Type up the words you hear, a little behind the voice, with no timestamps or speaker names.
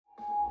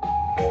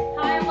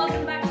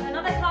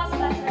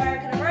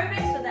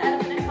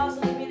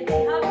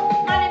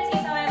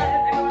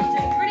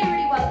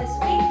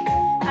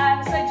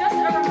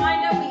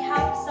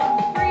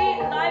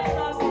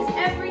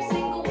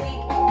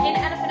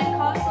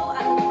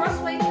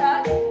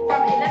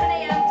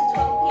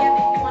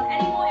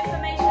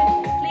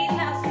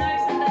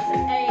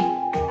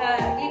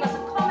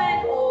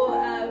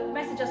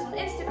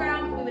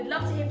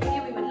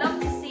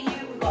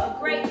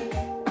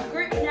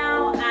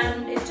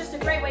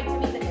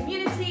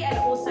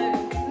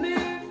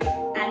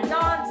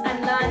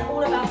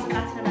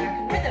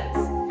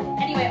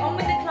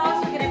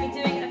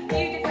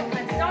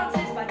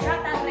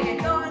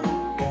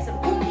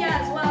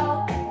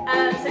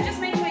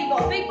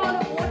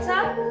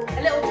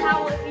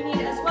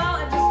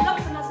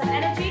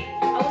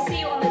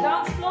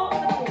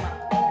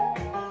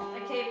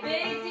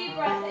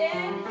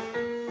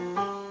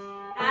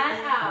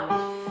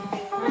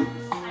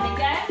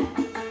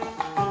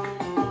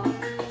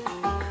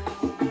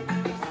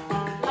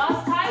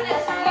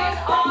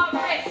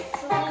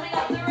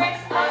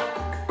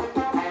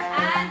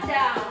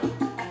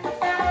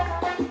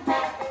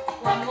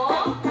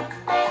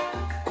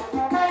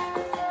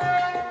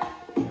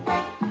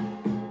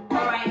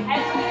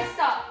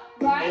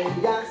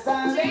Ella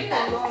sabe que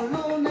los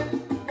lunes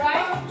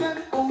marchan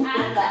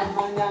juntos la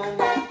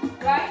mañana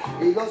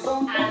y los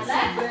hombres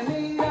siempre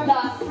miran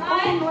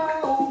uno a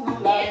uno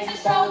la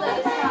ventana.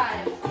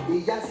 Y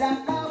ya se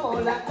acabó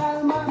la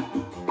calma,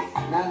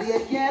 nadie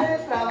quiere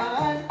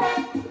trabajar,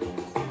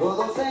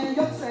 todos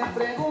ellos se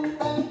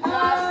preguntan,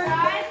 ay,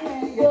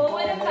 ¿qué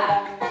comerá?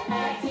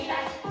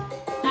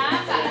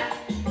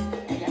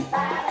 Ella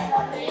sabe lo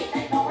rica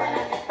y lo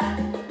buena que está.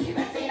 Mi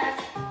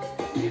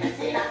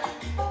vecina,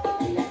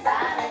 ella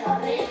sabe lo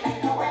rica y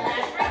lo buena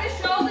que está. Bring the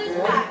shoulders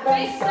back.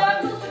 Big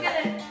circles. We're going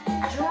to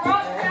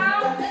drop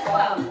down as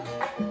well.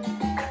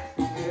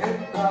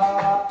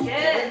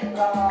 Good.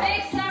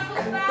 Big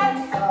circles back.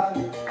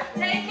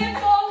 Take it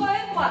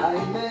forward. 1,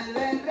 Ahí me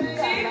le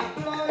regala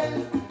flores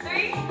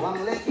 3,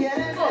 cuando le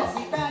quiere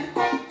recitar.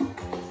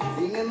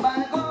 Sin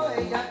embargo,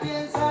 ella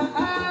piensa,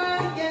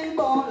 ay, ¿quién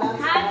bola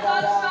hands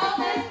on estará?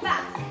 shoulders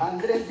back.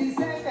 Andrés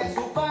dice que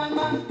su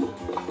fama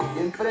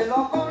siempre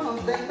lo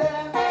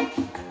conocerá,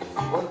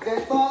 porque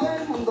todo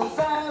el mundo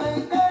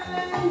sabe que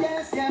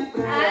ella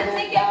siempre And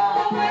take it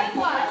forward.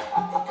 1,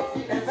 2,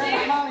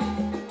 3, 4,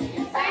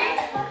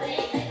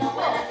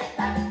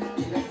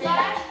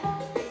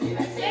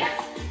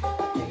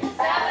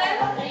 5.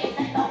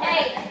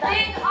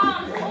 Big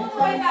arms all the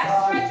way back.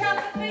 Stretch out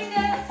the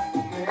fingers.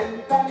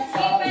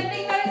 Keep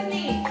bending those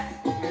knees.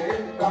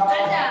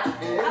 And down.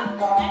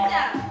 Up and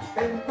down.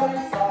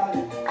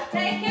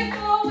 Take it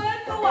forward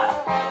for 1,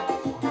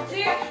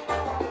 2,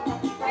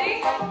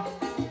 3,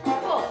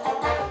 4,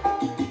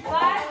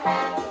 5,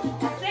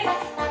 6,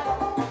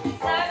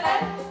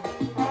 7,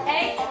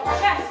 8.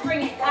 Chest,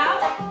 bring it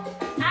out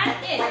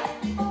and in.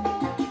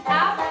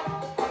 Out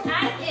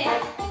and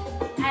in.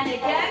 And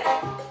again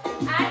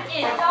and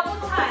in. Double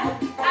time.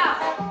 Out,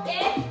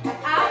 in,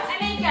 out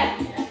and again.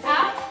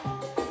 Out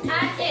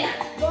and in.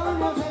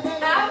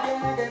 Out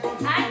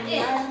and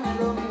in.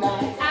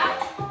 Out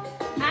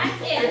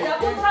and in.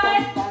 Double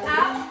time.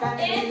 Out,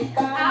 in,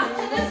 out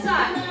to the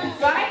side.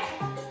 Right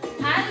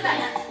and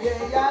left.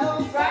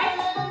 Right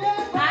and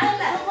left. Right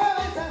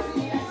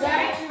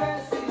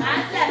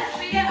and left.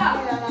 Speed it up.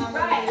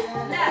 Right,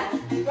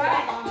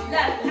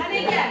 left, and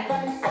again.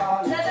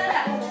 To the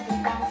left.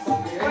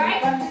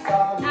 Right and left.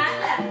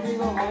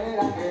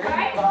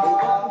 Right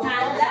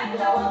and left.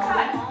 Double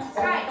time.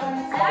 Right,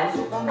 left,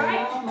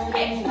 right.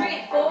 Hips. Bring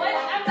it forward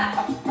and back.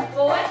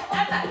 Forward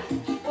and back.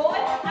 Forward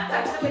and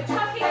back. So we're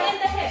tucking in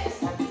the hips.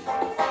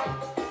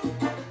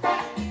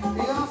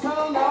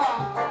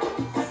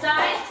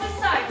 Side to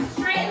side.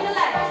 Straighten the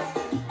legs.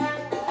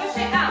 Push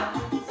it out.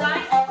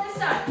 Side to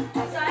side.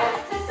 Side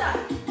to side.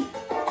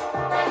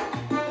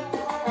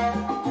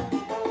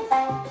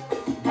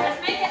 Let's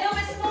make it a little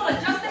bit smaller.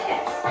 Just the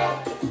hips.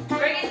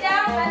 Bring it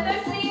down. Bend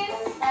those knees.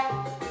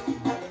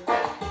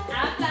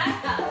 And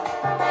back up.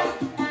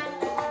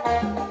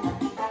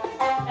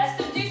 Let's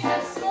do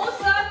some small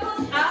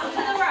circles out to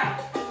the right.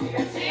 2, 3,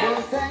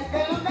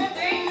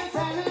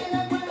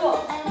 4.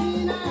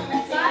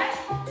 Side.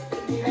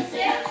 6,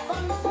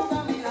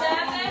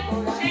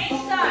 7. Change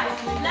side.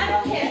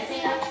 Left hip.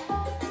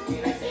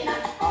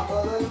 A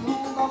todo el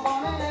mundo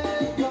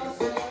ponerle yo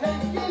soy la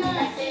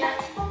esquina.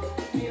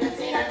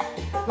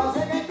 No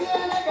sé qué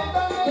tiene que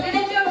We're going to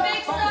do a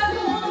big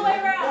circle all the way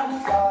around.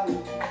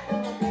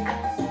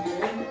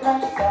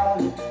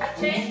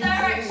 Change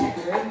direction.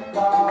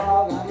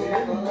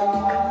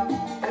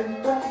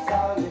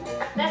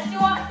 Let's do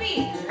our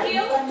feet.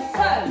 Heel,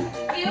 toe,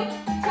 heel,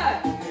 toe,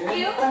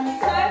 heel,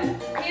 toe,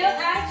 heel,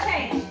 and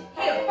change.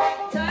 Heel,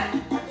 toe,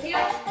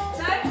 heel,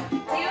 toe,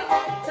 heel,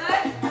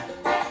 toe.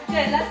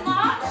 Good. Let's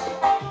march.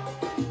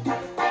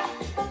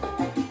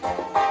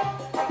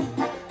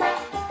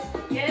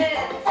 Good.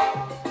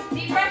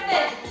 Deep breath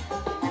in.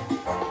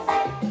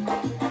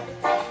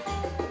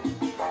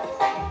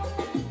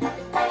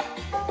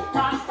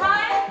 Last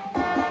time.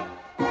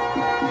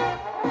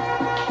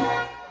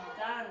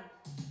 Done.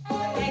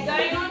 Okay,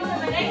 going on to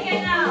Merengue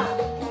now.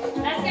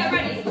 Let's get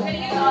ready. We're going to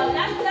use our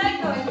left leg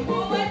going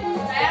forward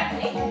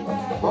diagonally.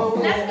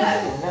 Let's go.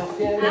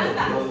 And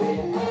back.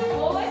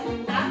 Forward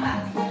and back.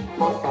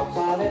 Por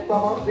causa de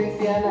todo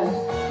cristiana,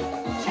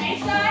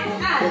 Change side and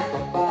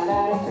para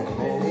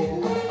enfermería.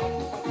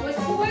 we're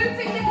swooping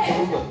the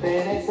hips. Yo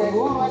tenés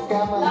seguro a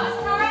cama Last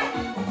time.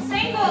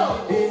 Single.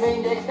 y me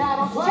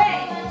inyectaron suave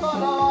de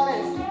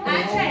colores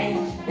And change.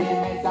 y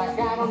me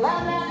sacaron la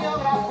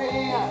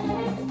radiografía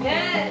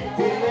Good.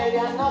 y me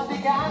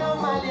diagnosticaron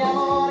mal de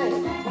amores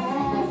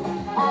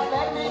al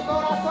ver mi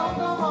corazón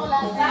como Back to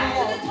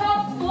latía. the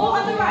top. 4 on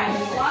the right.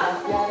 1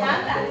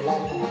 and back.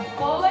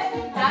 Forward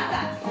and back.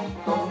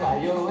 Con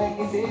rayo X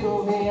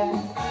cirugía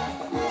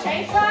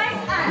Change side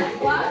and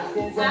 1 la and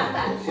ciencia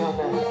back.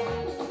 funciona.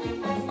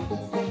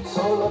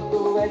 Solo tu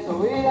beso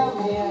vida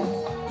mía.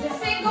 The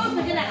singles,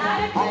 we're going to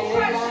add a Ay,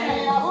 negra, contraction.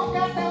 mira,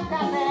 búscate un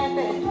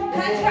canete.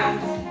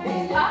 Contract.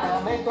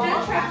 Inyéctame con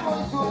Contract. otra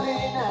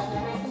insulina.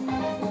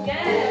 Y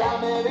Good.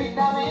 dame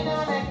vitamina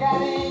de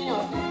cariño.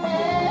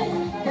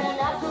 Que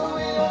me ha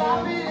subido la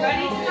vida.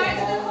 Ready to go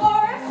to the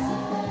chorus?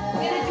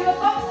 We're going to do a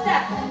box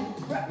step.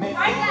 Me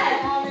Right there.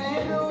 sigue la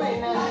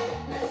bilirrubina.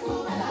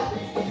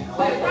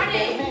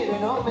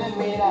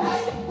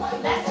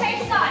 Let's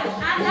change sides.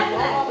 And left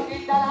leg. No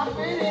quita la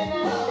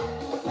aspirina.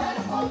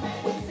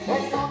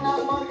 Es un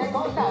amor que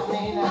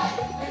contamina.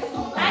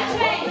 And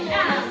change.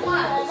 And 1,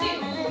 2,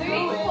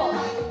 3,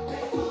 4.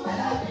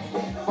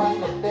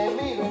 Cuando te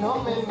miro y no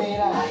me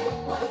miras.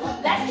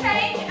 Let's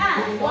change.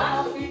 And 1,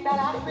 No quita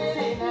la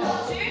aspirina.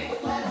 2, Es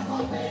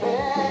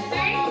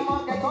un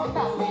amor que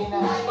contamina.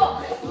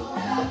 4.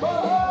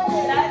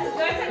 Let's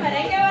go to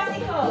merengue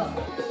básico.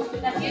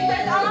 Let's use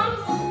those arms.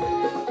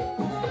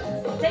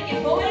 Take it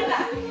forward and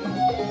back.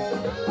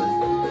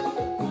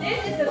 This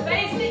is the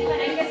basic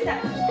merengue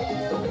step.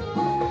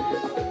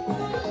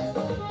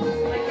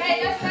 Okay,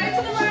 let's go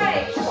to the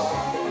right.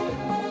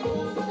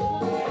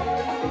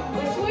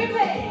 We're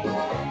swooping.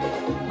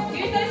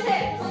 Use those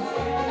hips.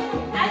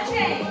 And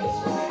change.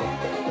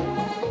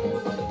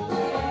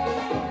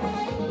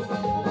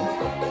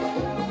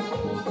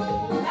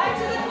 Back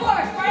to the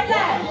chorus, right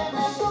leg.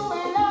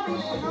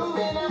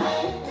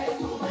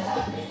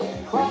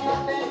 Cuando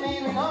te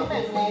miro y no me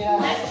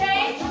miras. Let's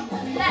change.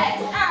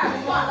 Legs.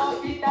 And 1, No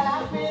quita la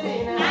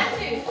aspirina. and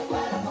 2,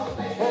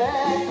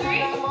 Es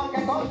un amor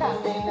que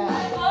contamina.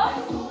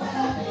 4,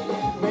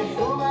 Me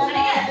sube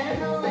la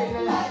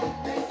bilirrubina.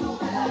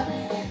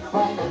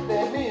 Cuando te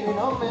miro y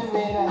no me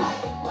miras.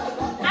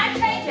 and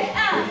change it.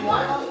 And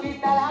 1, No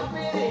quita la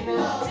aspirina.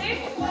 2,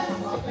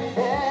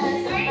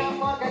 Es un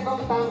amor que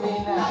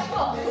contamina.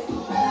 4.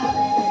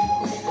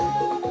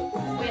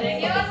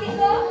 Merengue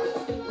básico.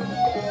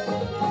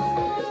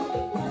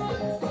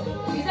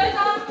 Use those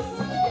arms.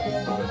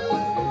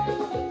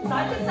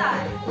 Side to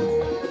side.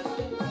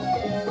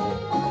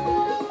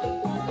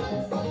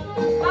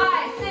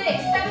 5,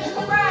 6, 7 to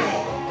the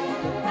right.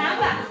 And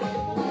back.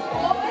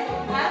 Forward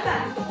and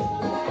back.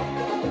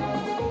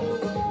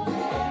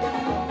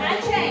 And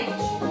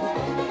change.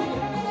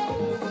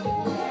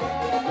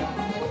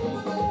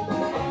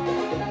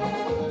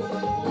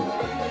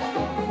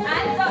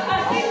 And go.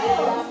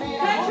 Single.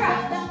 Good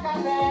track.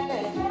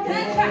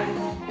 Good track.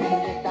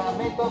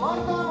 Inyectame tu amor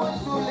como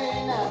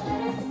insulina.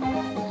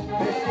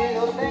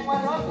 Vestido tengo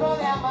el rostro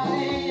de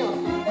amarillo. Y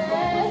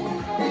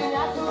me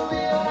ha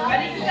subido la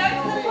Ready to go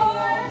to the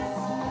chorus?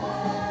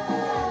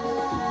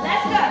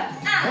 Let's go.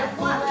 And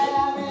 1, Sube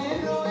la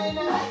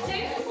bilirrubina.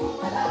 2,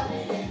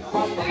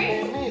 Cuando te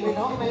miro y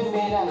no me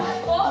miras.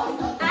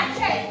 4, and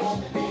change.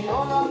 Y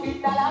no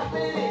quita la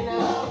aspirina.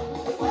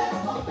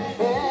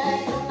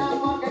 Es un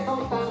amor que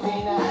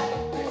contamina.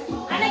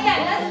 And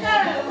again, let's go.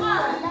 1,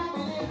 La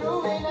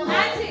bilirrubina.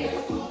 and 2.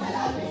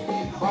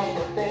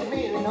 Cuando te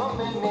miro y no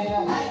me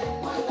miras.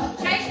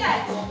 Change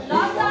legs.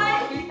 Last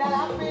side. Quita la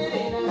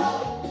aspirina.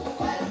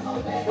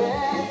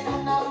 Es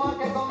un amor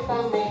que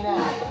contamina.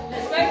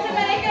 Let's go to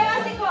merengue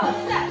básico.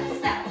 Step,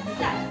 step,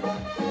 step.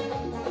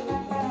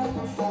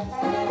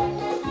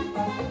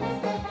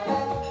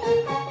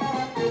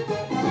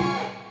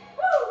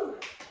 Woo!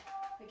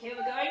 Okay,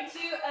 we're going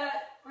to a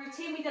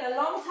routine we did a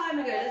long time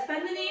ago. Let's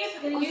bend the knees.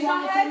 We're going to use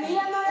our heads.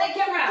 Take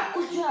it round.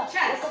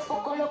 Chest.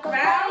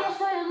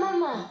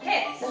 Round.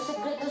 Hips. Los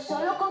secretos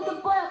solo con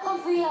quien puedas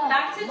confiar.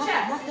 Back to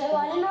chest. Más te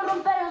vale no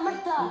romper la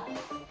muerta.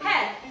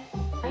 Head.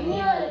 Hay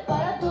niveles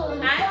para todo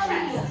en esta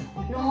vida.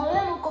 Nos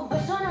jodemos con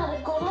personas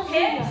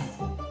desconocidas.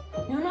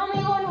 Hips. Ni un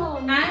amigo nuevo,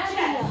 ni And una chest.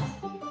 guía.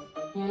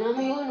 Ni un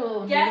amigo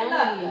nuevo, ni Get una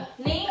low. guía.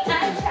 Knee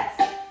and chest.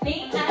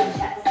 Knee and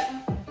chest.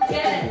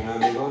 Get in.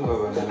 Un amigo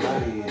nuevo en la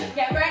vida.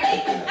 Get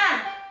ready.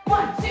 And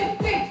 1, 2,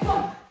 3,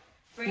 4.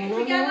 Bring it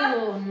together.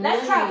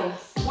 Let's travel.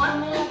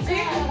 1, 2,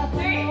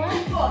 3,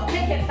 4.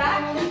 Take it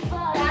back. And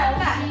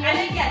back. And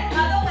again.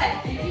 Other way.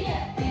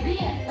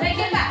 Take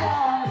it back.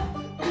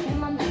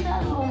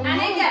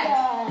 And again.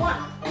 1,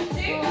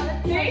 2,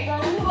 3,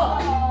 4.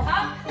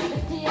 Up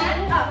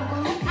and up.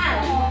 And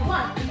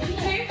 1,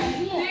 2,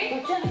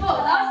 3, 4.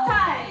 Last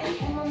time.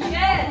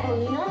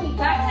 Good.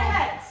 Back to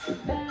heads.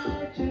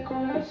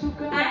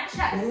 And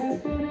chest.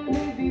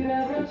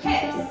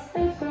 Hips.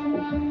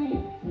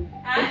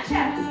 And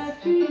chest.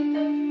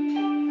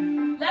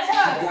 Let's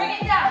go. Bring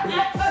it down.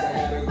 And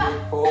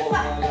over.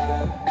 Back.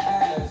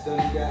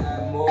 Back.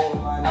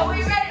 Are we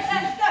ready?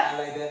 Let's go.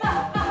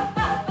 Back, back,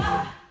 back,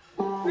 back.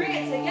 Bring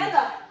it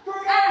together.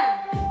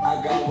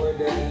 And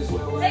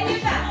take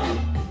it back.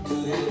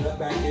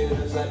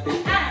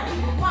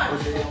 And 1,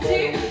 2,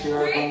 3,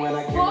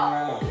 4.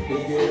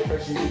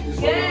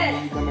 Good.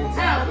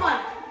 And 1,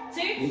 2,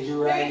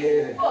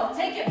 3, 4.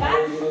 Take it back.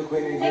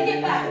 Take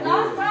it back.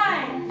 Last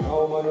time.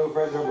 No one no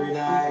fresh or bring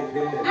And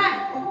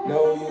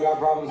no, you got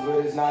problems,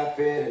 but it's not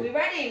fitting. we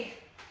ready?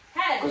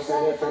 Head.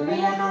 Cosas de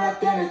familia no las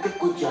tienes que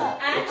escuchar.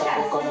 Los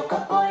capos con los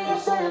capos y yo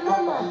soy la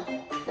mamá.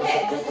 Los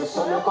secretos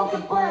solo con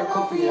quien puedes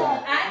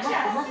confiar. And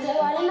chest. Más te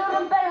vale no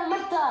romper la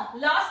muerta.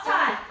 Last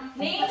time.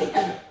 Knee.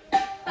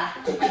 Back.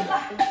 Back.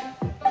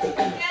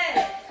 Good.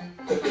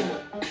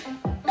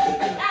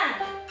 And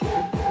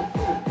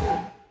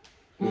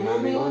Un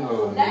amigo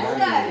nuevo. let's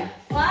go.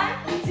 1,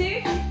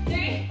 2,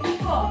 3,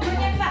 4.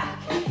 Bring it back.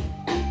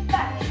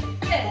 Back.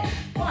 Good.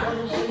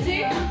 1,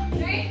 2,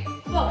 3,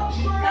 4.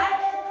 Back.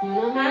 Ni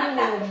un amigo And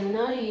back. nuevo, ni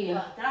una guía.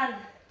 Well done.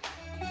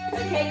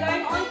 Okay,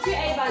 going on to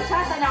a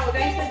bachata now. We're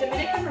going to the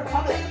Dominican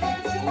Republic.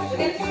 We're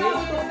going to start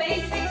with the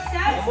basic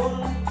steps.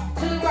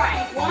 To the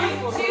right.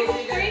 1, 2,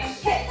 3,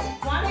 hip.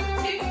 1,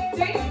 2,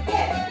 3,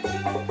 hip.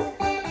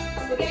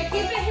 We're going to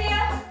keep it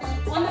here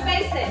on the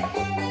basic.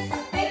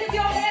 Think of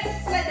your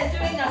hips like they're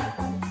doing a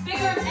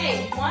figure of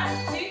 8. 1,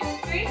 2,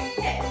 3,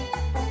 hip.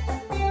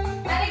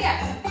 And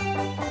again.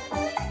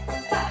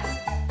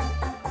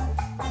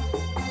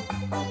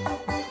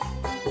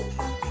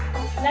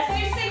 Let's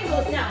do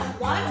singles now.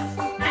 1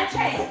 and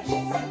change.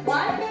 1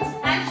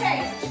 and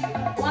change.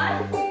 1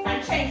 and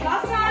change.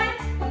 Last time.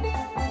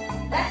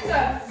 Let's go.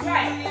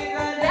 Right.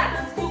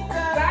 Left.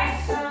 Right.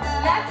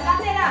 Left.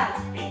 Lateral.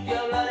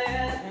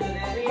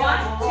 1,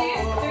 2,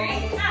 3,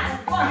 and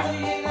 1,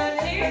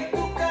 2, 3,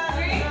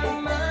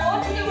 4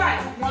 to the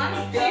right. 1,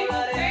 2,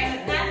 3,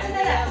 and to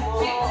the left.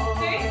 2,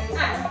 3,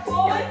 and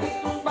forward.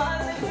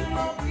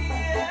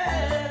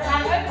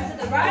 And open to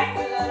the right.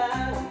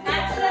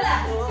 And to the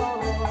left.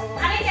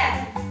 And again.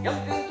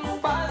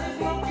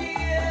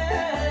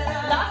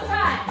 Last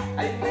time.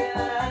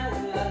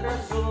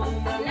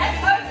 Let's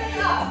open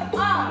up.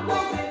 Arms.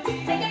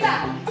 Take it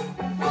back.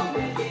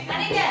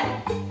 And again.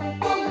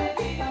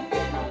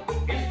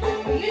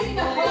 We're using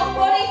the whole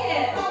body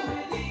here.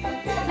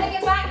 Take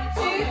it back.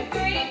 2,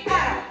 3,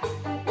 and.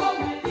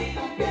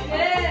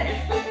 Good.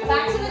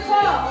 Back to the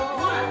top.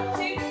 1,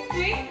 2,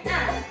 3,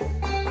 and.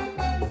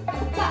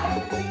 Back.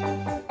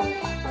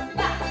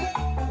 Back.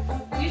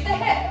 Use the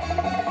hip.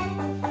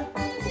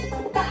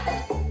 Back.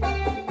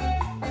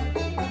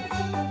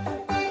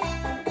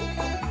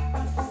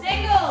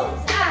 Singles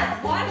and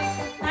 1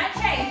 and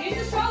change. Use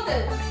the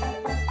shoulders.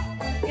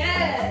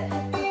 Good.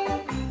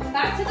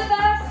 Back to the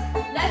verse.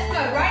 Let's go.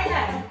 Right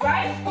leg.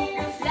 Right.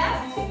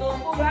 Left.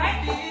 Right.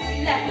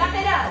 Left.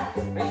 Lateral.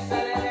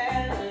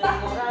 Back.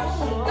 1, 2,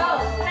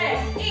 3,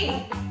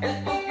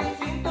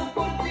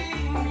 y.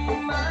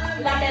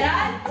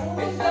 Lateral.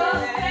 1, 2,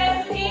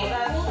 3,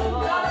 y.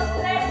 1,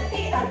 2, 3,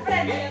 y. Al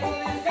frente.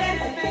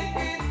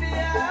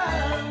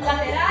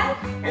 Lateral.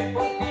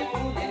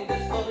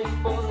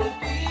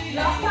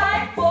 Last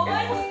time.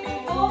 Forward.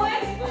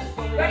 Forward.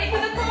 Ready for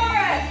the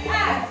chorus.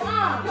 Hands.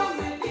 Arms.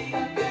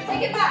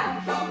 Take it back.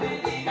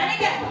 And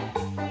again.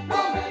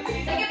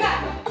 Take it back.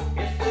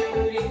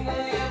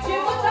 2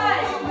 more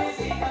times.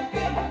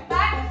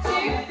 Back. 2,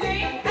 3,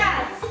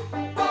 hands.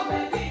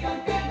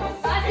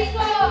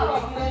 Básico.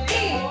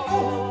 Y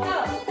 1,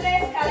 2, 3,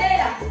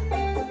 cadera.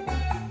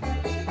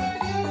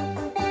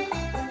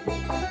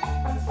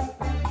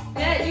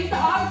 Good. Use the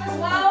arms as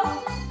well.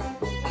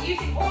 We're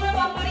using all of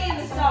our body in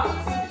the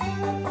stance.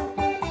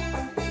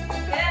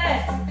 Good.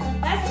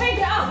 Let's change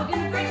it up. We're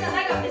going to bring the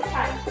leg up this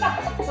time. Back.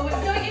 But we're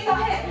still use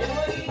our hip.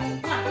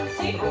 1,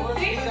 2,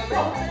 3,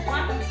 4.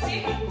 1, 2,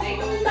 3,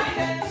 back.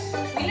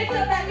 We lift up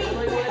that knee.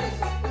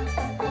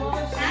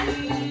 And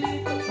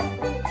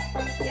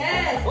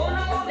good.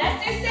 Let's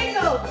do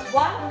singles.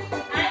 1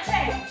 and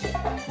change.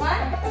 1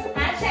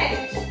 and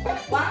change.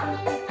 1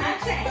 and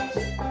change.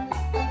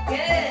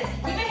 Good.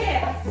 Keep it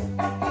here.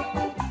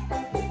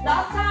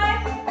 Last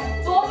time.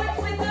 Forwards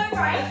with the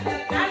right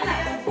and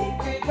left.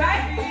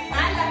 Right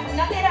and left.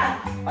 Lateral.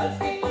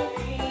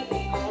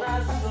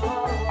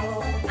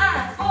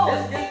 And 4,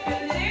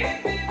 2,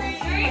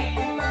 3,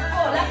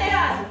 4.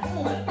 Lateral.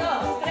 1, 2,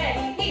 3,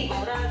 y.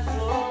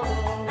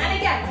 And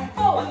again.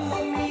 4,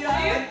 2,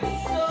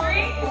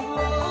 3,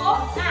 4,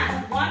 and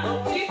 1,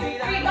 2,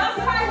 3. Last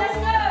time. Let's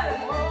go.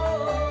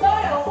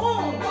 Solo.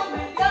 1,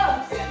 2,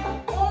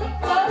 1,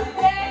 2,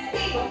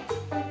 3,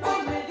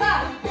 y.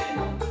 Back.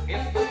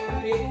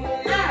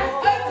 And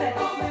open.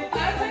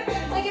 Open.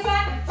 Take it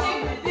back. 2,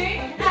 3,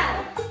 and.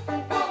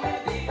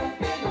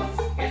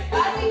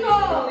 Básico.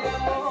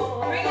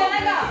 Bring the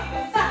leg up.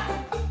 Back.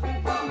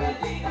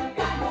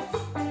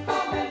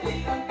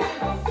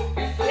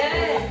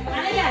 Good.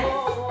 And again.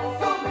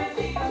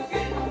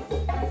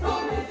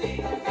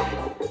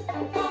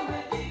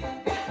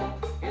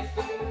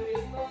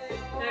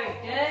 Very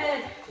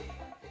good.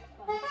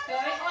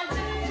 Going on to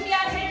the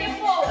out, take it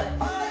forward.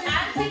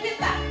 And take it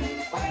back.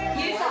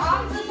 Use the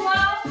arms as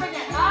well. Bring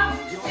it up.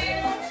 2,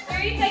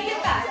 3, take it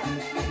back.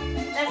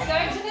 Let's go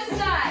to the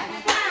side.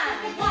 And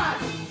 1,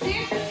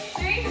 2,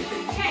 3,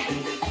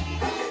 change.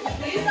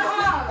 Use the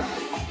arms.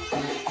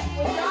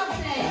 We're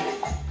dancing.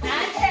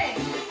 And change.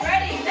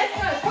 Ready? Let's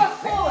go. Cross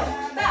forward.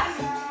 Back.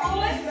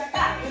 Forward.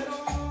 Back.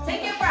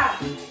 Take it round.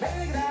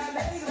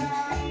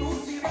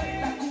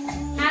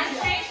 And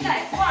change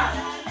legs. 1,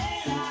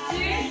 2,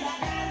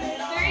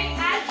 3,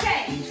 and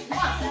change. 1,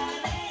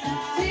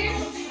 2,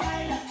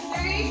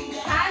 3,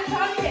 hands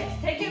on hips.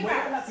 Take it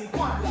round. 1, 2,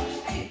 3.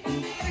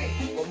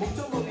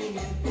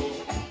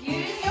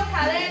 Use your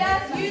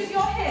caderas, use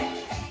your hips.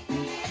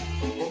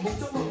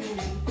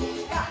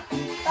 Back,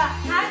 back,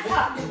 hands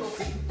up.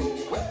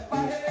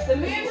 The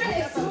movement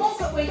is small,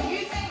 but we're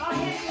using our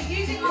hips, we're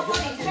using our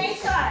body. Change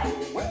side.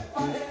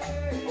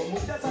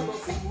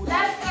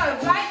 Let's go,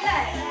 right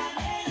leg.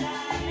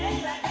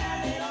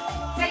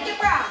 Take it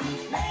round.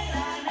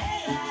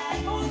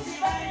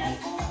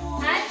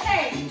 And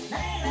change.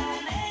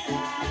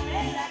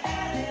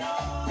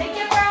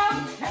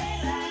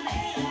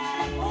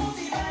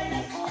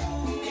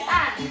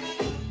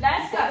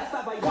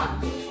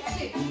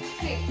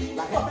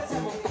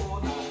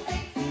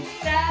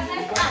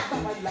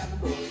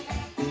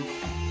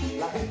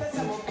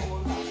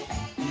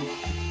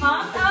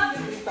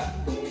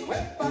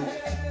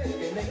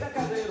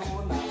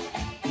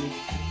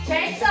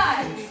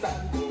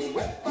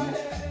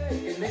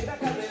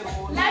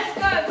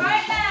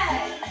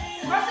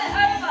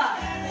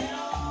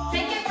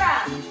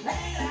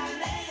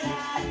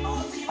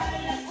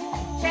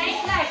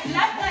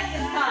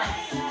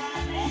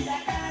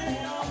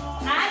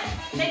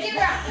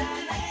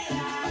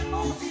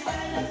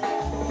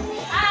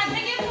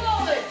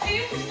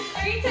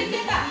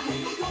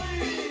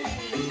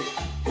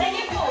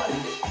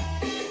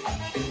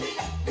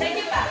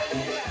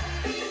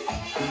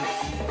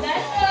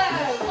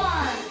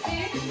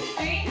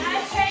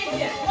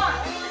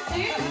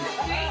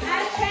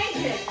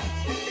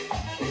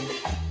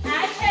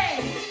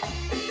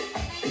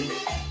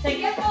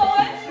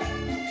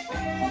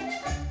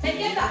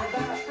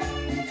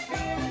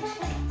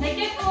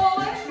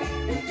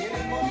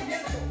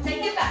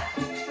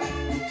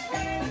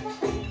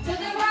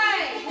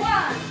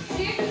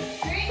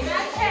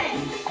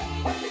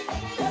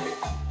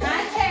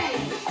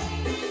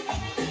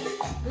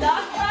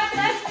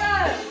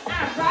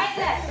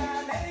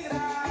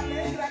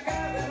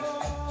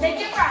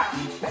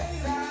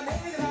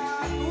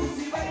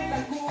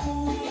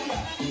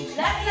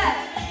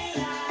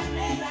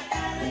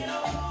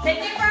 Take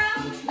it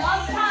round.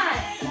 Last time.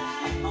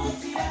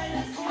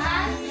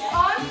 Hands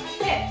on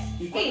hips.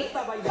 Eat.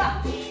 Ba, ba, ba.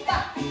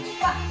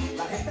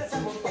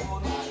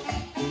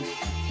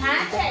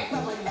 And take.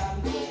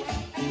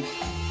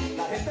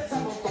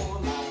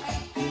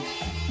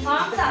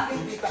 Arms up.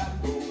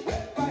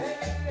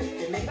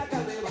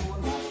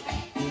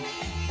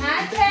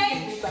 And take.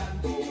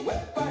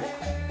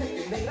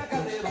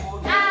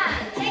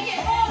 And take it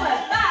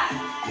forward, back.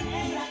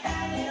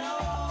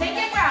 Take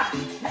it round.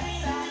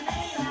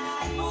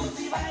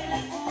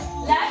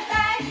 Left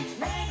leg.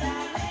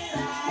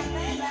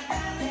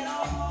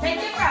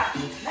 Take it round.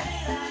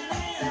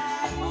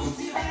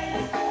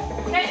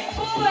 Take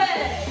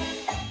forward.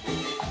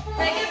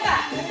 Take it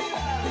back.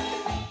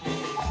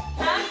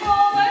 And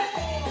forward.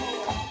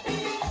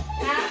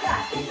 And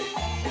back.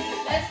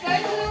 Let's go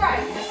to the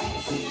right.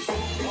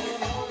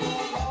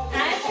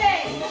 And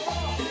change.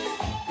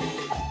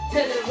 To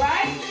the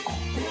right.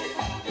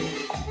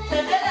 To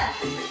the left.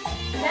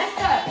 Let's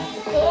go.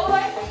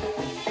 Forward.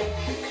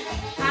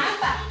 And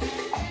back.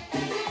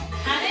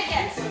 And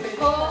again.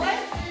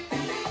 Forward.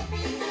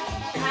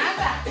 And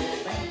back.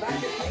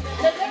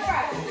 To the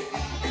right.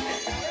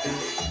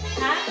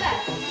 And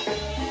left.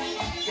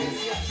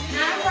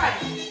 And right.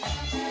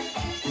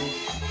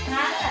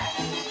 And left.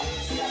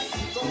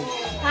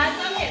 Hands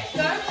on hips.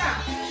 Go round.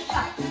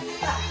 Back.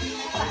 Back.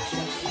 Back.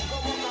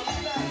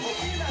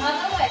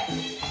 Other way.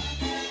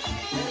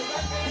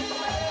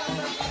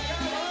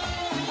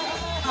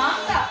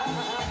 Arms up.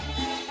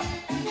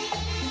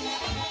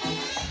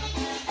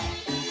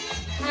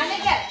 And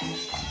again.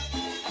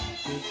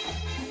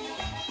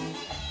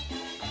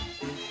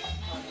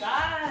 Well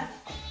done.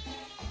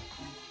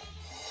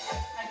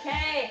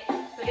 Okay,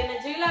 we're going to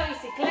do la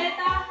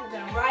bicicleta. We're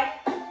going to ride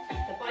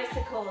the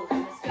bicycle.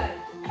 Let's go.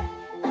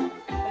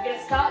 We're going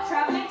to start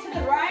traveling to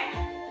the right.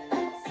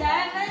 7,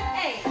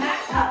 8.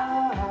 Back up.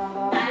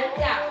 And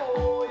down.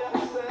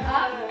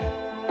 Up.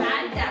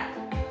 And down.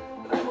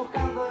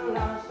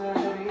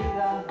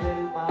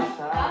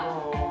 Up.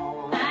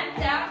 And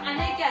down. And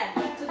again.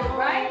 To the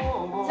right. To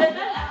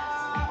the left.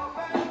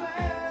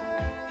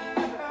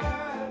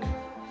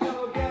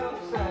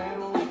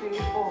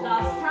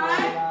 Last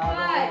time.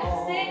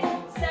 5,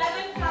 6,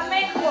 7.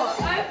 Flamenco.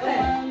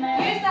 Open.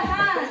 Use the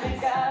hands.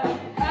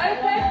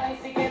 Open.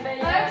 Open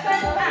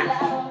hand.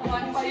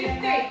 1, 2,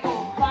 3, 4,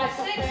 5,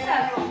 6,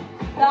 7.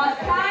 Last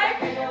time.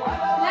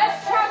 Let's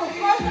travel.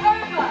 Cross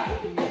over.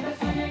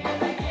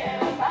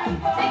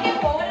 Take it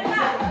forward and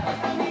back.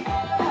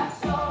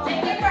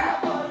 Take it round.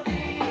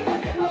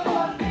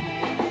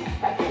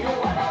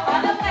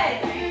 Other way.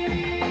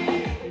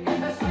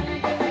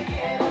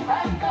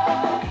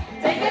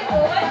 Take it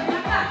forward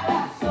and back.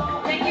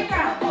 Take it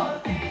round.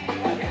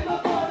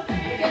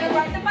 You're going to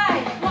ride the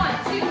bike. 1,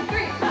 2,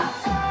 3, up.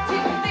 2,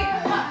 3,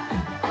 up.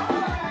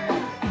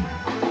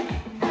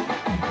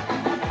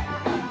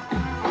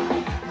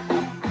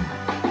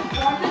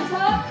 From the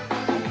top,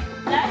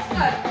 let's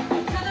go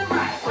to the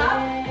right. Up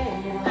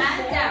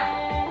and down.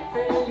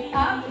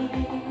 Up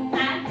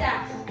and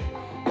down.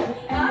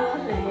 Up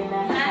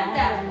and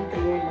down.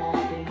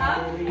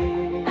 Up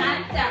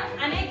and down.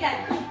 And again.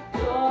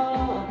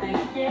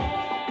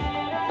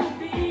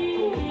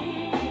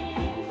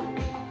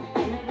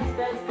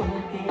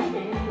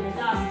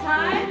 Last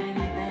time.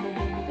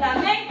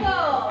 Flamenco.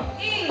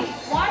 E.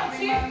 1,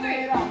 2,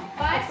 3,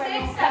 5,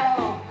 6,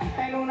 7.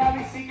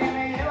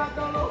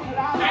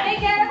 And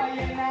again.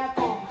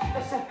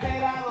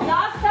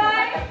 Last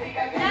time.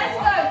 Let's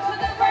go to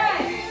the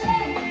right. 2,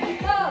 3,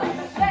 4,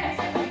 5, 6,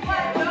 7.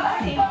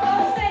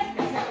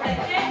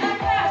 Frente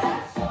atrás.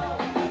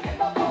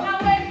 La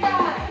vuelta.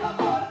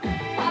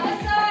 Other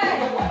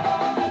side.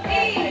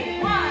 E.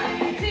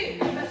 1, 2,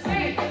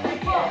 3,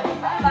 4,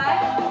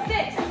 5,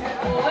 6.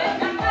 Forward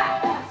and back.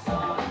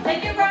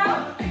 Take it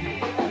round.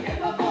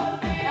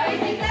 La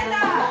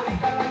bicicleta.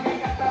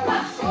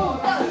 1, 2,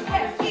 3,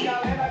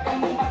 y.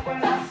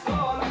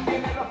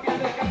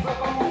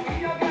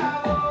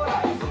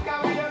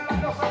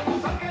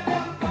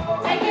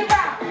 Take it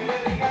round.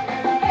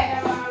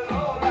 Hips.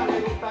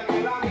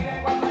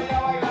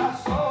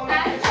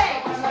 And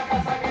change.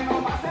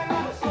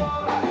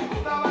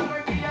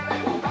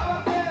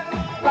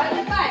 Ride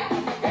the bike.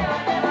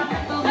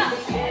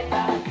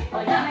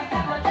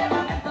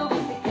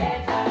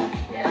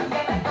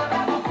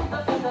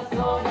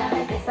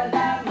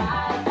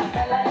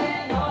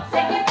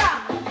 Take it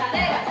round.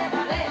 Caderas.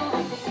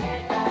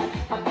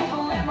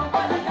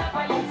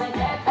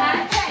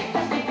 And change.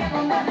 Good.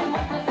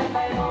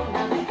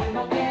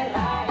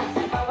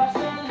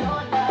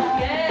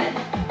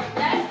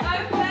 Let's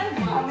open.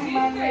 1,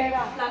 2, 3.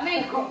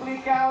 Flamenco.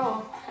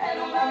 Complicado, en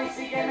una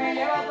bici que me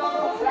lleva a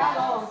todos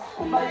lados,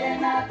 un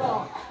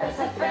vallenato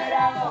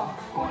desesperado,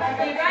 una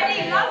You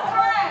ready? Last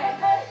time.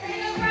 To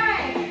the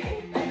right.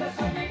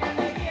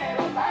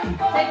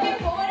 Take it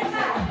forward and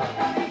back.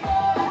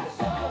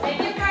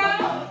 Take it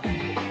round.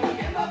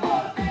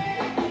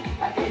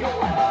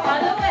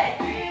 Other way.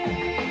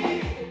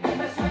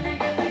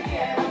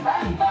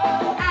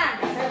 And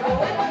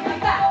forward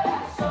and back.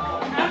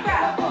 And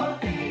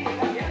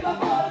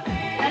round.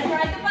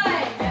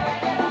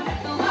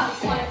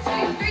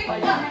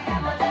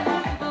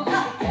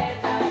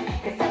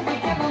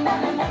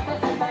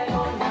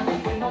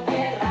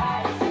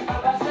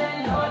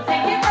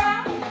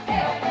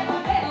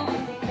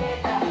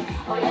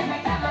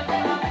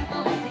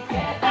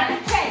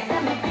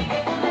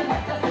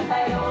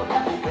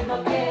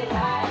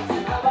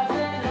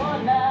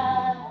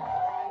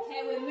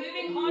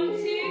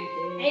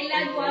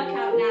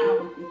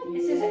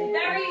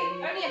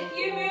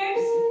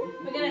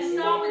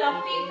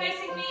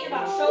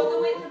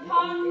 shoulder width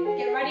apart.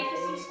 Get ready for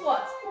some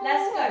squats.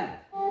 Let's go.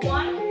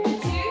 1, 2,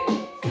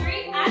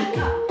 3, and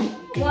up.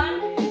 1,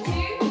 2,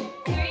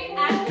 3,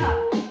 and up.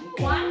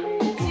 1,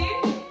 2,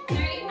 3,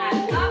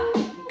 and up.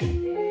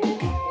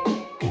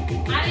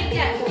 And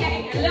again,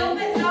 getting a little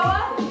bit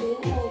lower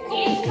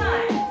each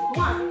time.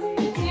 1,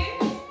 2,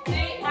 3,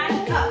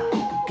 and up.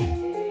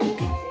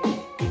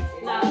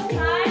 Last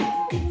time.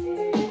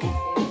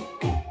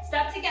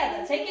 Step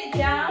together. Take it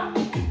down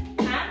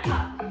and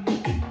up.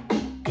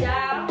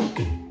 Down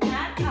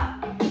and up.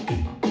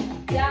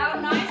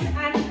 Down, nice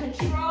and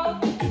controlled,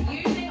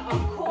 using our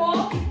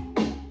core.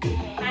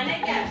 And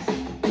again.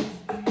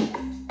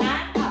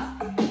 And up.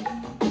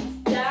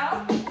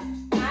 Down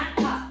and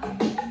up.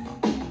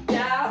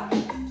 Down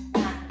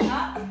and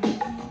up.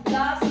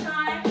 Last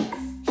time.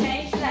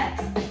 Change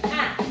legs.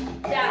 And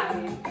down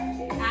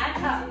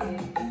and up.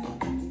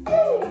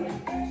 Woo.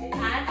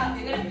 And up.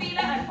 You're going to feel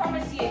it, I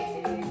promise you.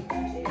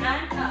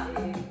 And up.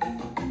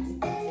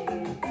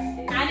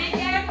 And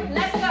again,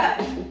 let's go.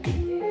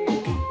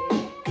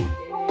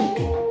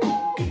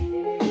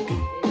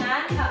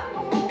 And up.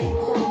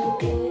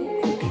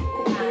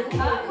 And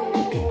up.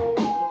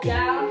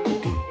 Down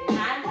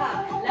and up.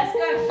 Let's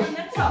go from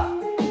the top.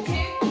 2,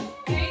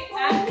 3,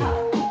 and up.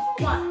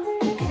 1,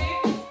 2,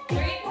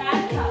 3,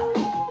 and up.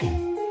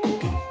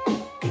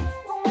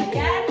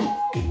 Again.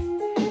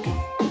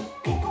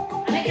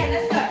 And again,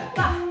 let's go.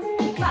 Back,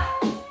 back,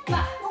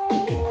 back,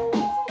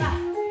 back,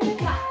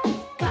 back,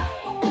 back.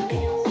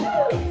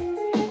 Woo.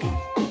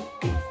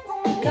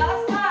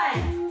 Last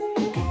time.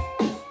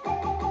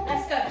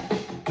 Let's go.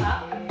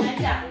 Up and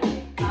down.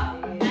 Up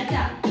and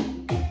down.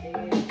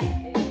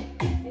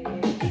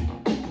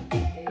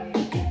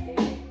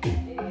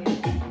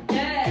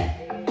 Good.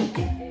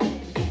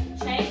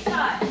 Change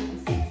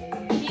sides.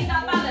 Keep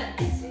that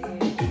balance.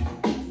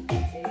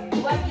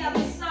 Working out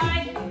the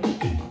side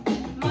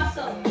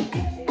muscle.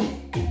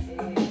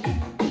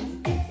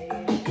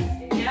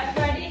 Get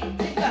ready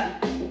to go.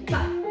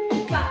 Back,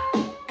 back,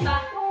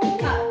 back,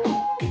 up.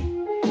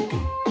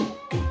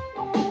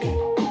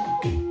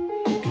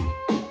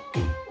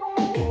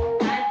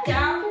 And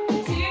down,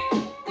 2,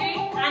 3,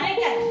 and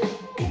again.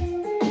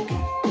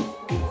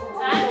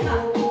 And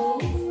up.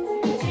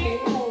 2,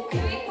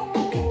 3.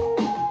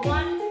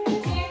 1,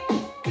 2,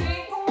 3.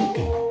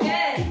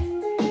 Good.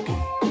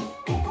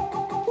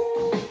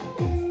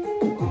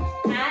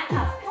 And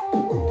up.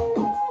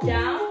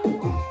 Down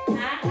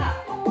and up.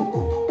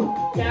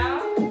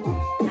 Down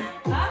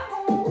and up.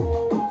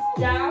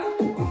 Down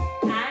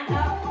and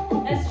up.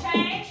 Let's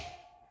change.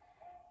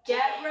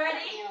 Get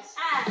ready and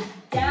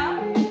down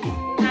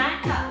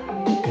and up.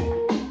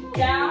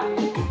 Down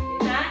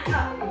and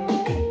up.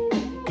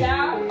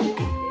 Down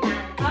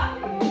and up.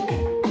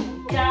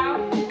 Down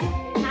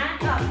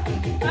and up.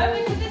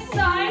 Over to this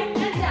side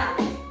and down.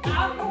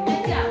 Up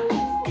and down.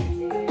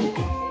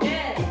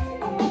 Good.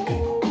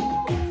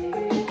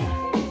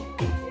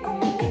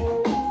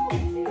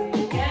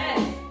 Good.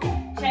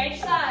 Change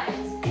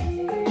sides.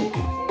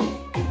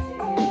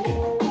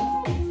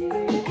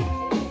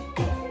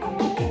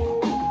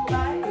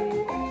 5,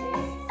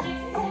 6,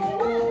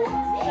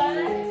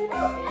 7.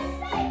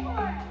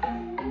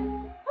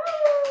 Woo,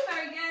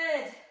 very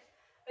good.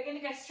 We're going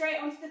to go straight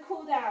onto the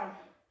cool down.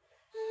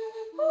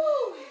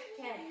 Woo,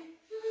 okay.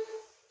 We're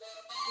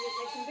going to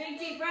take some big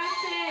deep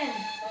breaths in.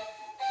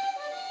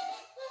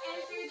 In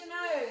through the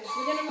nose.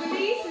 We're going to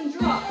release and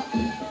drop.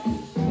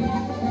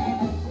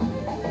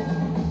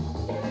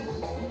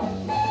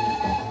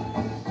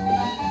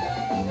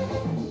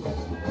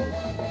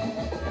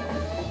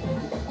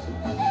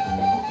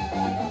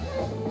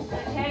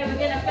 Okay, we're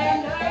going to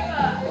bend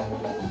over.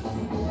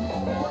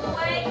 All the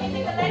way,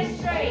 keeping the legs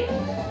straight.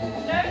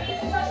 No need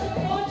to touch the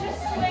floor, just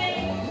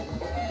swing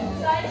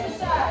side to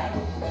side.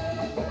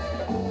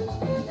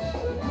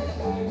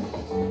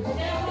 We're going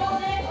to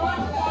hold it on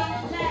one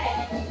leg.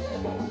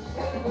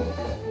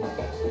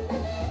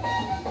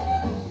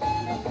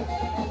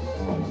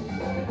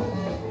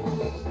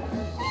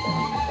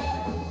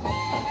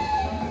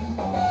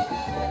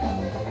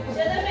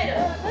 To the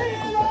middle.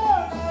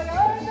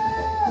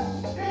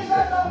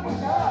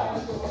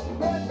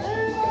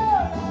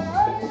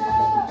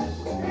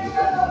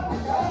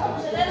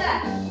 To the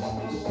left.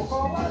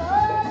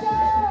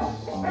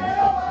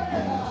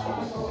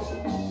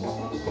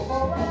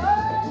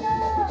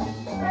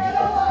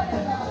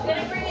 We're going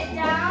to bring it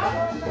down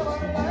to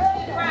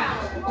the ground.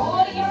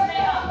 Or you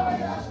stay up.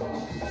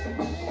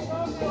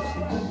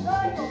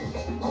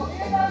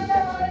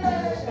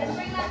 Let's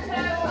bring that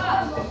toe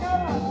up.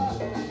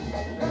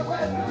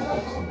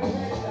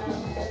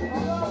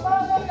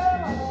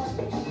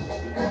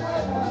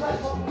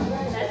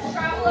 Let's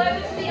travel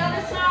over to the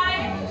other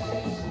side.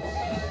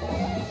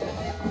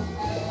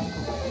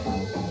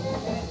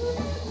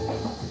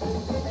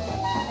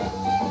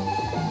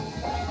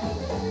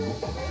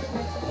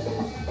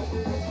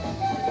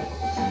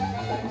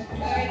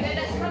 Very good.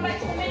 Let's come back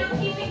to the middle,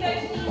 keeping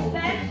those knees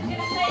bent. We're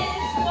going to stay in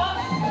this squat.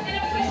 We're going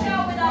to push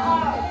out with our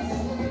arms.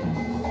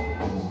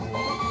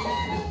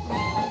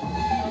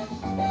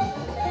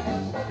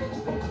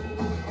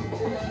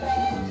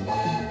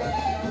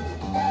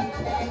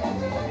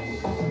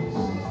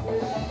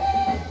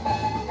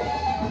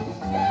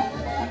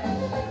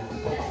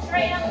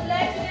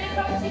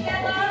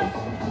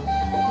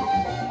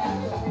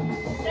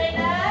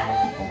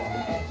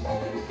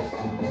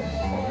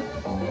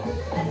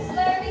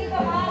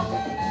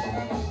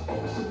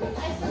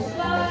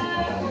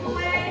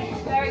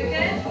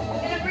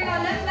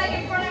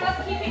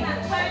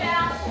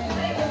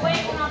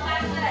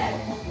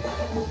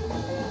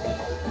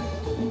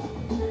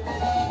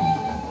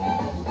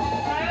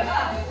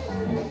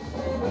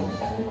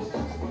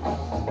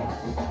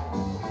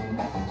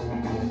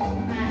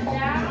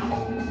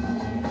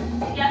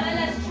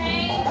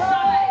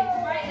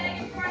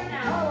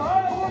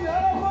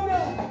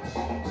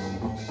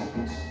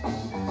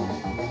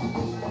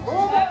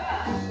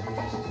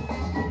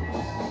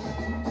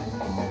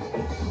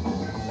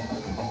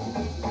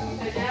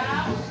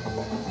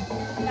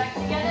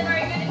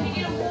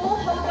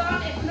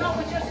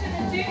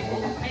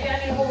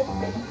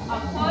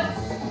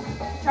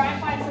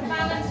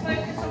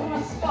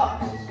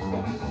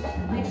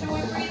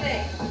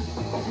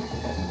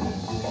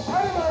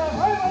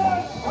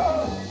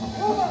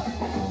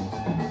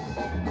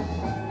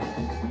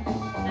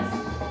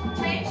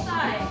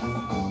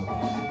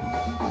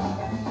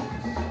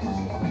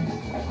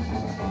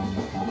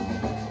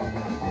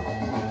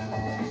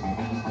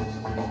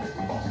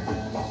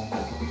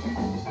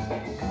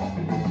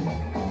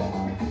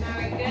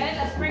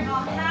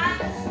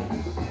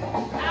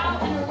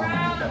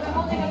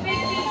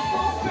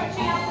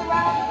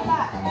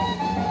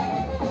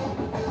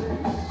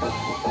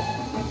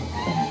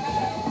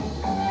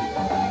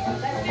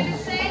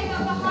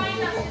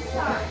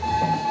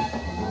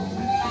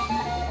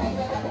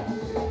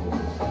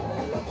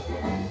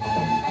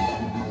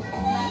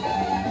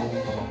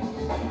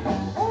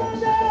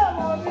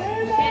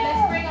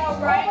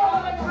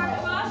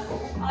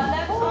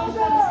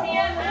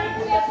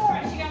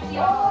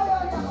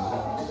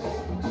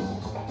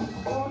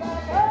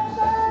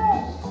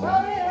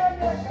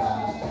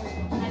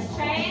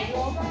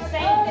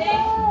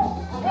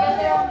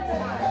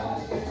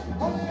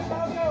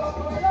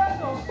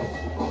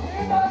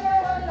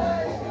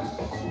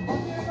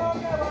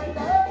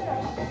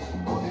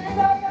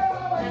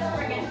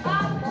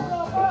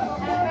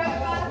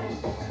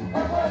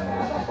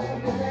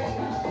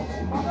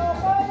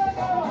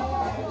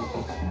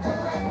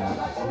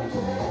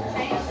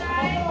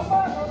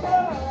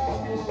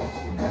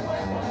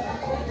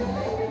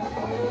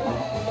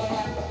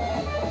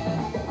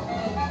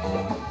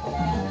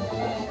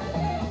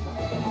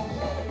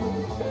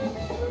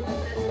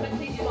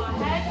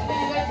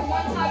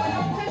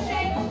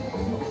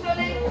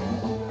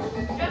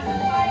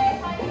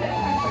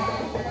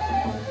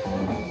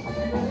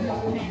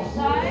 each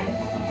side.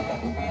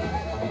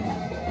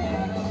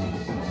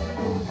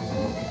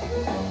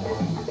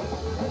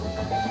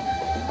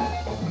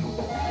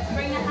 Let's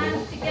bring the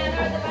hands together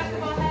at the back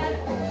of our head.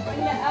 Bring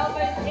the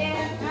elbows in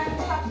and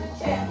tuck the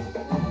chin.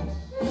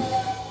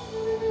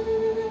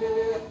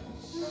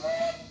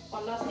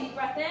 One last deep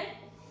breath in.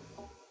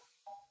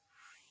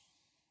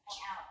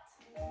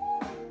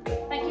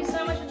 Thank you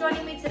so much for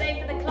joining me today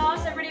for the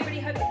class. I really, really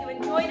hope that you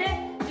enjoyed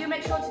it. Do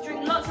make sure to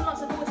drink lots and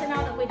lots of water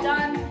now that we're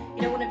done.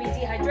 You don't want to be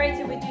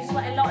dehydrated. We do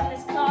sweat a lot in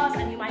this class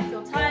and you might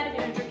feel tired if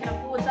you don't drink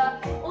enough water.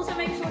 Also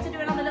make sure to do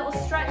another little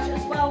stretch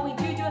as well. We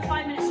do a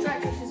 5-minute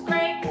stretch, which is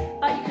great,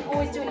 but you can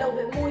always do a little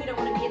bit more. You don't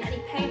want to be in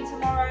any pain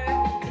tomorrow.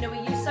 You know, we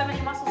use so many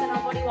muscles in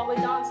our body while we're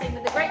dancing,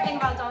 but the great thing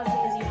about dancing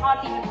is you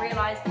hardly even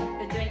realize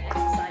you're doing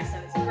exercise, so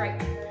it's great.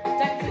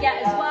 Don't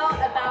forget as well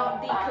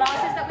about the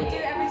classes that we do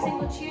every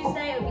single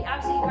Tuesday. It would be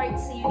absolutely great to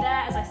see you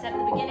there. As I said at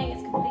the beginning,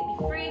 it's completely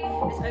free.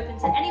 It's open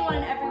to anyone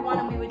and everyone,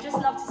 and we would just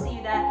love to see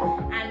you there,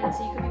 and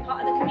so you can be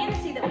part of the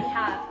community that we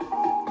have.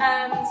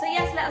 So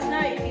yes, let us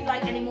know if you'd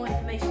like any more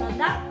information on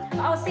that. But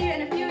I'll see you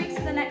in a few weeks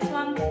for the next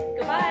one.